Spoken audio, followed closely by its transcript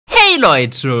Hey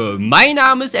Leute, mein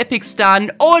Name ist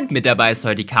EpicStun und mit dabei ist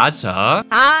heute die Katja.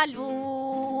 Hallo.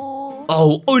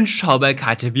 Oh, und schau mal,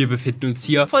 Katja, wir befinden uns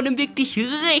hier vor einem wirklich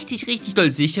richtig doll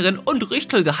sicheren und richtig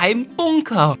doll geheimen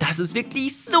Bunker. Das ist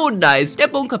wirklich so nice. Der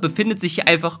Bunker befindet sich hier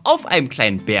einfach auf einem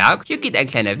kleinen Berg. Hier geht ein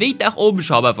kleiner Weg nach oben.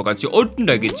 Schau mal, von ganz hier unten,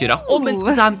 da geht es hier nach oben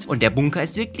insgesamt. Und der Bunker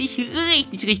ist wirklich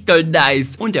richtig doll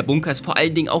nice. Und der Bunker ist vor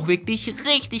allen Dingen auch wirklich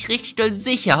richtig doll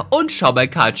sicher. Und schau mal,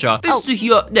 Katja, willst du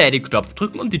hier den Knopf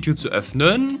drücken, um die Tür zu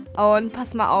öffnen? Und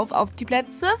pass mal auf die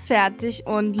Plätze. Fertig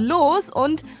und los.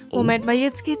 Und Moment mal,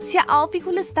 jetzt geht's hier auf. Wie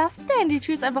cool ist das denn? Die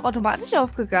Tür ist einfach automatisch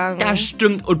aufgegangen. Das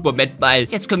stimmt. Und Moment mal,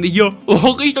 jetzt können wir hier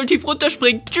richtig tief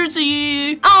runterspringen.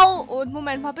 Tschüssi. Au. Und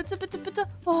Moment mal, bitte.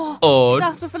 Oh, ich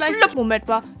dachte vielleicht, Moment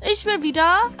mal, ich will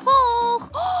wieder hoch.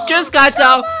 Tschüss,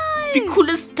 Katja. Wie cool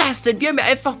ist das denn? Wir haben ja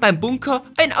einfach beim Bunker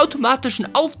einen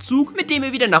automatischen Aufzug, mit dem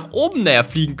wir wieder nach oben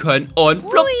fliegen können. Und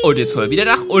flop. Und jetzt kommen wir wieder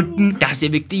nach unten. Das ist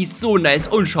ja wirklich so nice.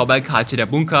 Und schau mal, Katja, der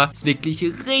Bunker ist wirklich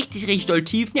richtig doll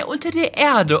tief unter der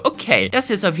Erde. Okay, das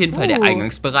hier ist auf jeden Fall der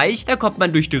Eingangsbereich. Da kommt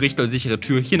man durch die richtig sichere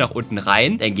Tür hier nach unten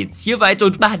rein. Dann geht's hier weiter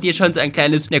und man hat hier schon so ein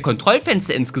kleines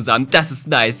Kontrollfenster insgesamt. Das ist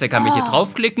nice. Da kann man hier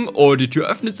draufklicken. Oh, die Tür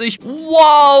öffnet sich.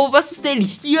 Wow, was ist denn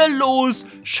hier los?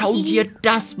 Schau dir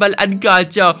das mal an,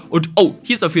 Katja. Und oh,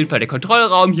 hier ist auf jeden Fall der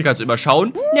Kontrollraum. Hier kannst du immer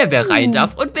schauen, wer rein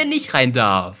darf und wer nicht rein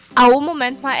darf. Au,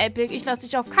 Moment mal, Epic. Ich lasse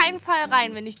dich auf keinen Fall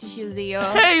rein, wenn ich dich hier sehe.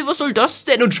 Hey, was soll das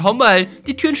denn? Und schau mal,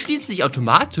 die Türen schließen sich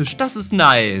automatisch. Das ist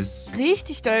nice.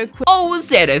 Richtig doll cool. Oh,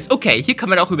 sehr nice. Okay, hier kann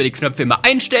man auch über die Knöpfe immer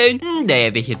einstellen,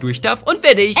 wer hier durch darf und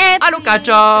wer nicht. Hallo,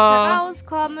 Katja. Bitte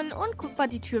rauskommen und guck mal,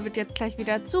 die Tür wird jetzt gleich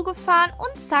wieder zugefahren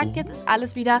und zack, jetzt ist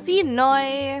alles wieder wie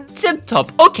neu.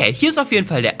 Tipptopp. Okay, hier ist auf jeden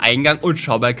Fall der Eingang und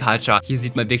schau mal, Katja. Hier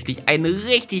sieht man wirklich ein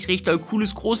richtig doll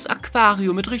cooles großes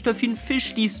Aquarium mit richtig doll vielen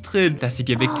Fischlis drin. Das sieht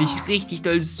ja wirklich richtig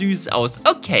doll süß aus.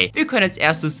 Okay, wir können als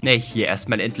erstes, hier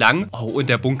erstmal entlang. Oh, und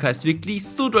der Bunker ist wirklich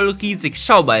so doll riesig.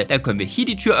 Schau mal, dann können wir hier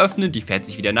die Tür öffnen. Die fährt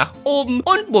sich wieder nach oben.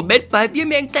 Und Moment mal, wir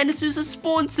haben hier ein kleines süßes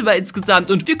Wohnzimmer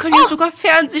insgesamt. Und wir können hier sogar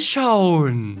Fernsehen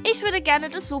schauen. Ich würde gerne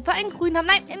das Sofa in grün haben.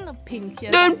 Nein, in pink hier.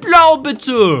 In blau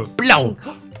bitte. Blau.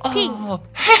 Pink. Oh,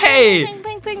 hey!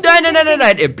 Pink.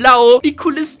 Nein, in blau. Wie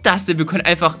cool ist das denn? Wir können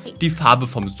einfach die Farbe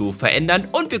vom Sofa ändern.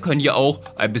 Und wir können hier auch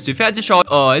ein bisschen Fernsehen schauen.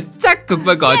 Und zack, guck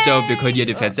mal, Gott, wir können hier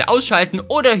den Fernseher ausschalten.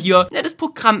 Oder hier das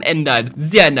Programm ändern.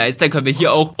 Sehr nice. Dann können wir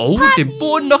hier auch, den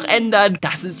Boden noch ändern.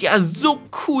 Das ist ja so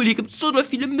cool. Hier gibt es so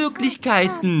viele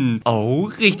Möglichkeiten. Oh,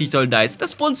 richtig doll nice.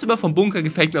 Das Wohnzimmer vom Bunker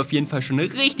gefällt mir auf jeden Fall schon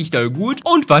richtig doll gut.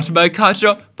 Und warte mal,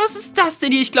 Katja, was ist das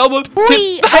denn hier? Ich glaube,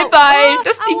 bye.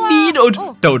 Das ist die Mine. Und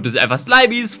da unten ist einfach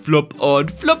Slimies. Flupp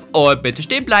und flupp. Und bitte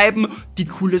stehen bleiben. Wie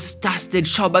cool ist das denn?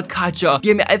 Schau mal, Katja.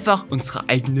 Wir haben ja einfach unsere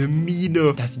eigene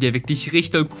Mine. Das sieht ja wirklich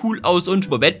richtig cool aus. Und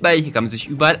Moment mal, hier kann man sich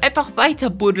überall einfach weiter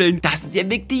buddeln. Das ist ja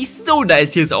wirklich so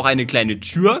nice. Hier ist auch eine kleine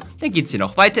Tür. Dann geht es hier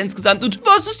noch weiter insgesamt. Und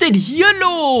was ist denn hier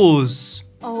los?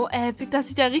 Oh, Epic, das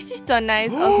sieht ja richtig doll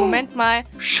nice aus. Moment mal.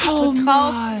 Schau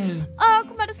mal. Oh,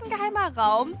 guck mal, das ist ein geheimer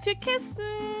Raum für Kisten.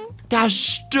 Das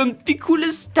stimmt. Wie cool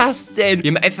ist das denn?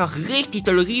 Wir haben einfach richtig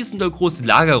doll, riesendoll große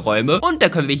Lagerräume. Und da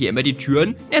können wir hier immer die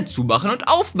Türen zumachen und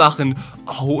aufmachen.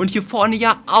 Oh, und hier vorne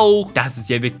ja auch. Das ist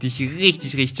ja wirklich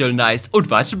richtig doll nice. Und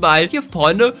warte mal, hier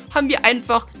vorne haben wir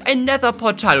einfach ein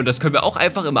Nether-Portal. Und das können wir auch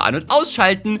einfach immer an- und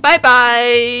ausschalten.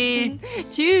 Bye.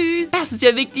 Tschüss. Das ist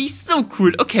ja wirklich so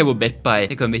cool. Okay, Moment mal.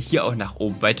 Dann können wir hier auch nach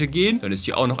oben weitergehen. Dann ist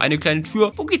hier auch noch eine kleine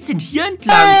Tür. Wo geht's denn hier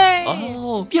entlang? Hey.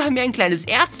 Oh, wir haben ja ein kleines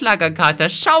Erzlager, Katja.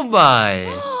 Schau mal.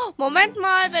 Moment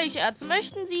mal, welche Erze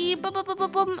möchten Sie?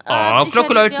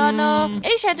 Glocke läuten.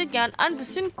 Ich hätte gern ein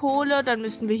bisschen Kohle. Dann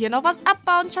müssten wir hier noch was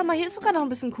abbauen. Schau mal, hier ist sogar noch ein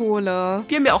bisschen Kohle.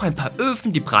 Wir haben ja auch ein paar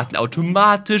Öfen, die braten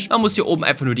automatisch. Man muss hier oben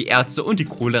einfach nur die Erze und die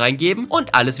Kohle reingeben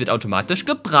und alles wird automatisch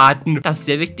gebraten. Das ist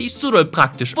ja wirklich so doll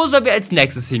praktisch. Wo sollen wir als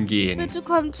nächstes hingehen? Bitte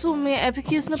komm zu mir, Epic.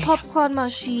 Hier ist eine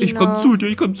Popcornmaschine. Ich komm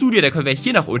zu dir. Da können wir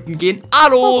hier nach unten gehen.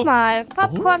 Hallo. Guck mal,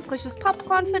 Popcorn, frisches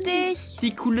Popcorn für dich.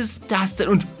 Wie cool ist das denn?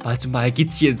 Und warte mal,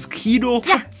 geht's hier ins Kino?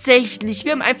 Ja. Tatsächlich,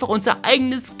 wir haben einfach unser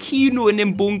eigenes Kino in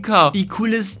dem Bunker. Wie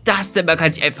cool ist das denn? Man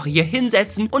kann sich einfach hier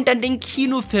hinsetzen und dann den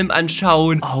Kinofilm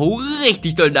anschauen. Oh,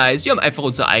 richtig doll nice. Wir haben einfach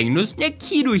unser eigenes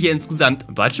Kino hier insgesamt.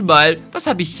 Warte mal, was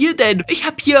habe ich hier denn? Ich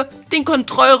habe hier den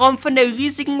Kontrollraum von der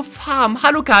riesigen Farm.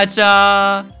 Hallo,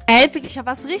 Katja. Epic, ich habe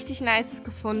was richtig Nices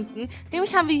gefunden.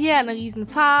 Nämlich haben wir hier eine riesen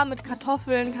Farm mit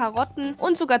Kartoffeln, Karotten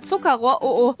und sogar Zuckerrohr.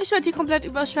 Oh, ich werde hier komplett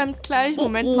überschwemmt gleich.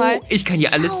 Moment mal. Ich kann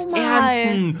hier alles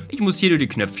ernten. Ich muss hier nur die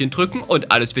Knöpfchen drücken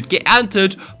und alles wird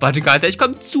geerntet. Warte, Katja, ich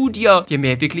komme zu dir. Wir haben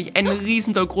hier wirklich ein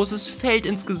riesendoll großes Feld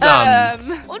insgesamt.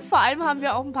 Und vor allem haben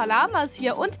wir auch ein paar Lamas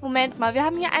hier. Und Moment mal, wir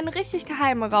haben hier einen richtig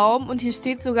geheimen Raum und hier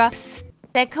steht sogar... Psst,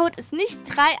 Der Code ist nicht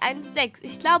 316.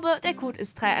 Ich glaube, der Code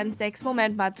ist 316.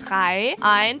 Moment mal. 3,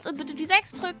 1 und bitte die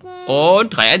 6 drücken. Und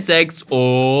 316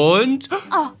 und...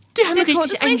 Oh. Die haben Der Code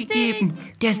richtig ist eingegeben.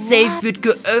 richtig. Der Safe wird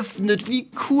geöffnet. Wie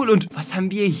cool. Und was haben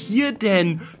wir hier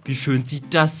denn? Wie schön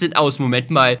sieht das denn aus? Moment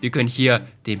mal. Wir können hier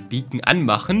den Beacon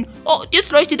anmachen. Oh,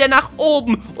 jetzt leuchtet er nach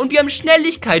oben. Und wir haben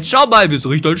Schnelligkeit. Schau mal, wir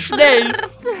sind richtig schnell.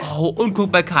 Oh, und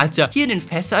guck mal, Katja. Hier in den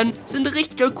Fässern sind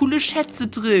richtig coole Schätze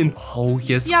drin. Oh,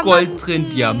 hier ist Gold drin,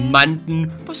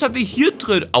 Diamanten. Was haben wir hier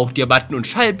drin? Auch Diamanten und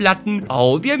Schallplatten.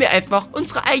 Oh, wir haben hier einfach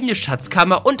unsere eigene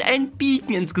Schatzkammer und ein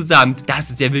Beacon insgesamt. Das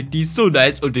ist ja wirklich so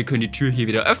nice. Und wir können die Tür hier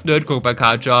wieder öffnen. Guck mal,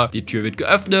 Katja. Die Tür wird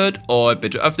geöffnet. Und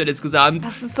bitte öffnet insgesamt.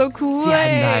 Das ist so cool.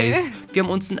 Sehr nice. Wir haben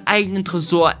uns einen eigenen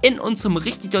Tresor in unserem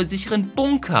richtig doll sicheren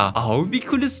Bunker. Oh, wie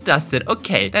cool ist das denn?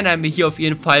 Okay, dann haben wir hier auf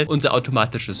jeden Fall unser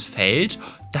automatisches Feld.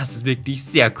 Das ist wirklich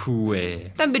sehr cool.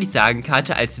 Dann würde ich sagen,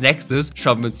 Katja, als nächstes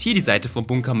schauen wir uns hier die Seite vom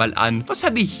Bunker mal an. Was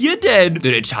haben wir hier denn?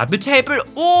 Den Enchantment Table?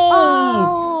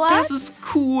 Oh, das ist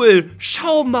cool.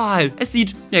 Schau mal. Es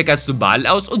sieht ja ganz normal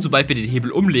aus und sobald wir den Hebel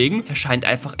umlegen, erscheint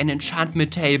einfach ein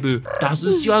Enchantment Table. Das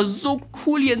ist ja so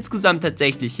cool hier insgesamt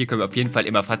tatsächlich. Hier können wir auf jeden Fall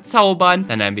immer verzaubern.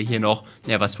 Dann haben wir hier noch,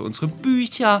 ja, was für unsere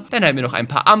Bücher. Dann haben wir noch ein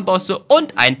paar Ambosse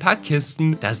und ein paar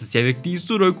Kisten. Das ist ja wirklich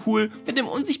so doll cool mit dem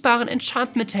unsichtbaren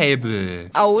Enchantment Table.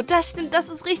 Oh, das stimmt, das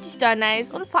ist richtig doll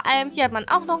nice. Und vor allem, hier hat man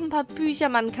auch noch ein paar Bücher.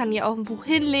 Man kann hier auch ein Buch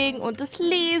hinlegen und es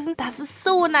lesen. Das ist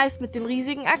so nice mit dem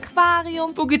riesigen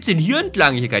Aquarium. Wo geht's denn hier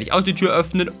entlang? Hier kann ich auch die Tür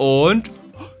öffnen und...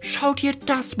 Schaut ihr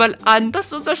das mal an. Das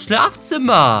ist unser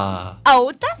Schlafzimmer.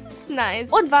 Oh, das ist nice.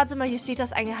 Und warte mal, hier steht,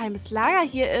 dass ein geheimes Lager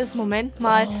hier ist. Moment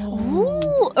mal.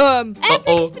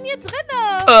 Epic, ich bin hier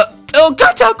drinne. Oh,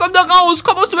 Katja, komm da raus.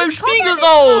 Komm aus meinem Spiegel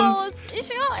raus. Ich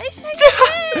hänge fest.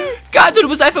 Katja, du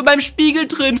bist einfach in meinem Spiegel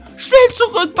drin. Schnell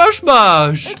zurück,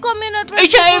 Baschmasch. Ich komm hier nicht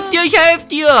weg. Ich helfe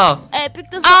dir. Epic,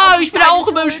 das Ich bin auch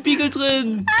in meinem Spiegel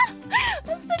drin.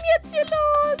 Was ist denn jetzt hier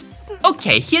los?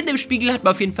 Okay, hier in dem Spiegel hat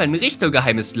man auf jeden Fall ein richtig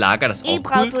geheimes Lager. Das ist auch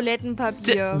cool.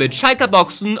 Toilettenpapier. Mit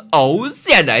Schalkerboxen. Oh,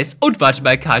 sehr nice. Und warte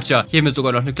mal, Katja. Hier haben wir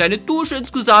sogar noch eine kleine Dusche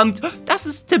insgesamt. Das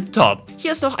ist tipptopp.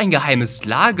 Hier ist noch ein geheimes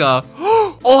Lager.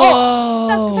 Oh,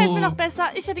 das gefällt mir noch besser.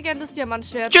 Ich hätte gerne das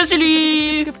Diamantschwert.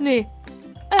 Tschüsseli. Nee.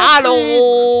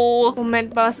 Hallo.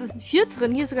 Moment mal, was ist denn hier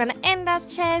drin? Hier ist sogar eine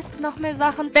Ender-Chest, noch mehr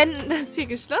Sachen. Wenn das hier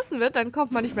geschlossen wird, dann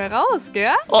kommt man nicht mehr raus,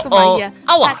 gell? Guck mal hier.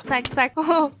 Aua. Zack, zack.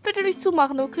 Oh, bitte nicht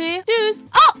zumachen, okay? Tschüss.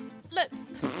 Oh.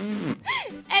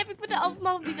 Epic, bitte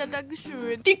aufmachen wieder,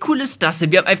 dankeschön. Wie cool ist das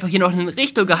denn? Wir haben einfach hier noch ein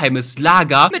richtig geheimes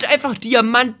Lager mit einfach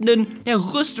Diamanten,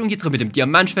 einer Rüstung hier drin, mit dem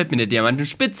Diamantschwert, mit der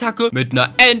Diamantenspitzhacke, mit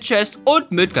einer Endchest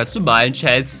und mit ganz normalen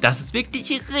Chests. Das ist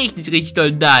wirklich richtig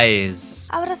doll nice.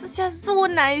 Aber das ist ja so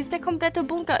nice. Der komplette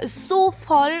Bunker ist so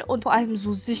voll und vor allem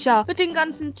so sicher. Mit den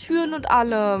ganzen Türen und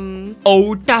allem.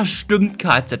 Oh, das stimmt,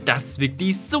 Katja. Das ist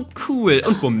wirklich so cool.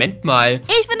 Und Moment mal.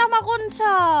 Ich will noch mal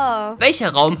runter.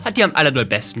 Welcher Raum hat dir am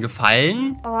allerbesten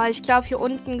gefallen? Oh, ich glaube, hier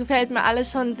unten gefällt mir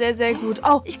alles schon sehr gut.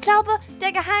 Oh, ich glaube,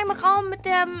 der geheime Raum mit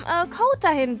dem Code da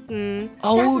hinten.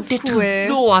 Oh, das ist der cool.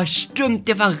 Tresor, stimmt.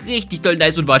 Der war richtig doll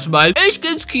nice. Und warte mal, ich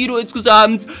gehe ins Kino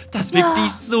insgesamt. Das ist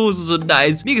wirklich so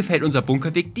nice. Mir gefällt unser Bunker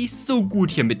wirklich so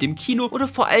gut hier mit dem Kino. Oder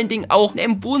vor allen Dingen auch in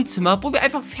einem Wohnzimmer, wo wir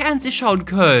einfach Fernsehen schauen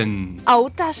können. Oh,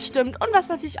 das stimmt. Und was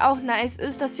natürlich auch nice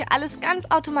ist, dass hier alles ganz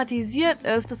automatisiert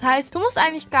ist. Das heißt, du musst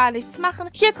eigentlich gar nichts machen.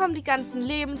 Hier kommen die ganzen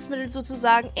Lebensmittel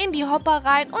sozusagen in die Hopper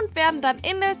rein und werden dann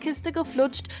in der Kiste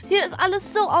geflutscht. Hier ist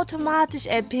alles so automatisch,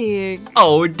 Epic.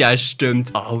 Oh, das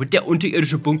stimmt. Oh, der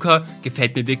unterirdische Bunker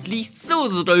gefällt mir wirklich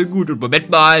so doll gut. Und Moment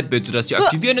mal, bitte das hier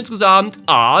aktivieren insgesamt.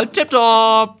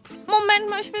 Tipptopp. Moment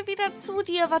mal, ich will wieder zu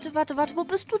dir. Warte, wo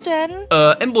bist du denn?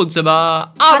 Im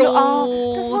Wohnzimmer. Hallo.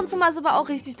 Oh, das Wohnzimmer ist aber auch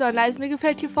richtig doll nice. Mir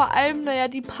gefällt hier vor allem, naja,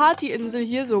 die Partyinsel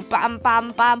hier so bam.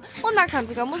 Und man kann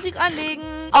sogar Musik anlegen.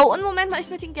 Oh, und Moment mal, ich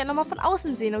möchte ihn gerne nochmal von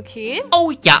außen sehen, okay?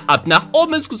 Oh ja, ab nach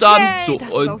oben insgesamt. Yay, so, das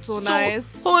und ist auch so nice.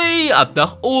 Hui, ab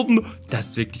nach oben. Das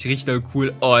ist wirklich richtig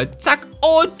cool. Und zack,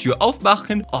 und Tür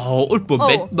aufmachen. Oh, und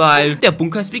Moment mal. Der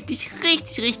Bunker ist wirklich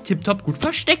richtig tipptopp gut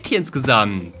versteckt hier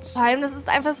insgesamt. Vor allem, das ist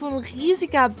einfach so ein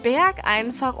riesiger Berg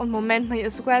einfach. Und Moment mal, hier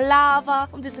ist sogar Lava.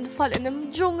 Und wir sind voll in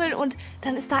einem Dschungel. Und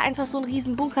dann ist da einfach so ein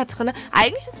riesen Bunker drin.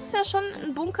 Eigentlich ist es ja schon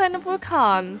ein Bunker in einem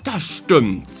Vulkan. Das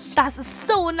stimmt. Das ist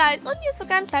so nice. Und hier ist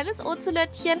sogar ein kleines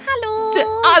Ozelöttchen. Hallo.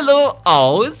 Hallo.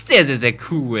 Oh, sehr, sehr, sehr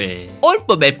cool. Und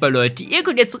Moment mal, Leute. Ihr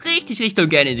könnt jetzt richtig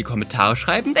gerne in die Kommentare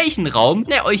schreiben, welchen Raum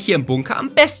der euch hier im Bunker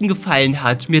am besten gefallen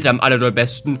hat. Mir hat am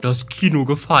allerbesten das Kino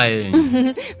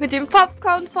gefallen. Mit dem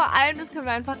Popcorn vor allem, das können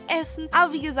wir einfach essen.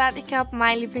 Aber wie gesagt, ich glaube,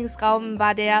 mein Lieblingsraum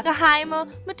war der geheime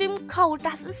mit dem Code.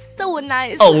 Das ist so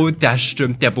nice. Oh, das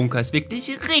stimmt. Der Bunker ist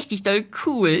wirklich richtig doll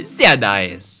cool. Sehr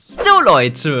nice. So,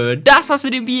 Leute, das war's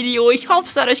mit dem Video. Ich hoffe,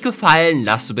 es hat euch gefallen.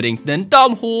 Lasst unbedingt einen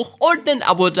Daumen hoch und ein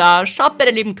Abo da. Schaut bei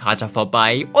der lieben Kater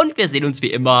vorbei. Und wir sehen uns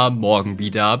wie immer morgen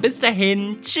wieder. Bis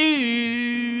dahin.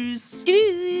 Tschüss.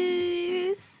 Tschüss.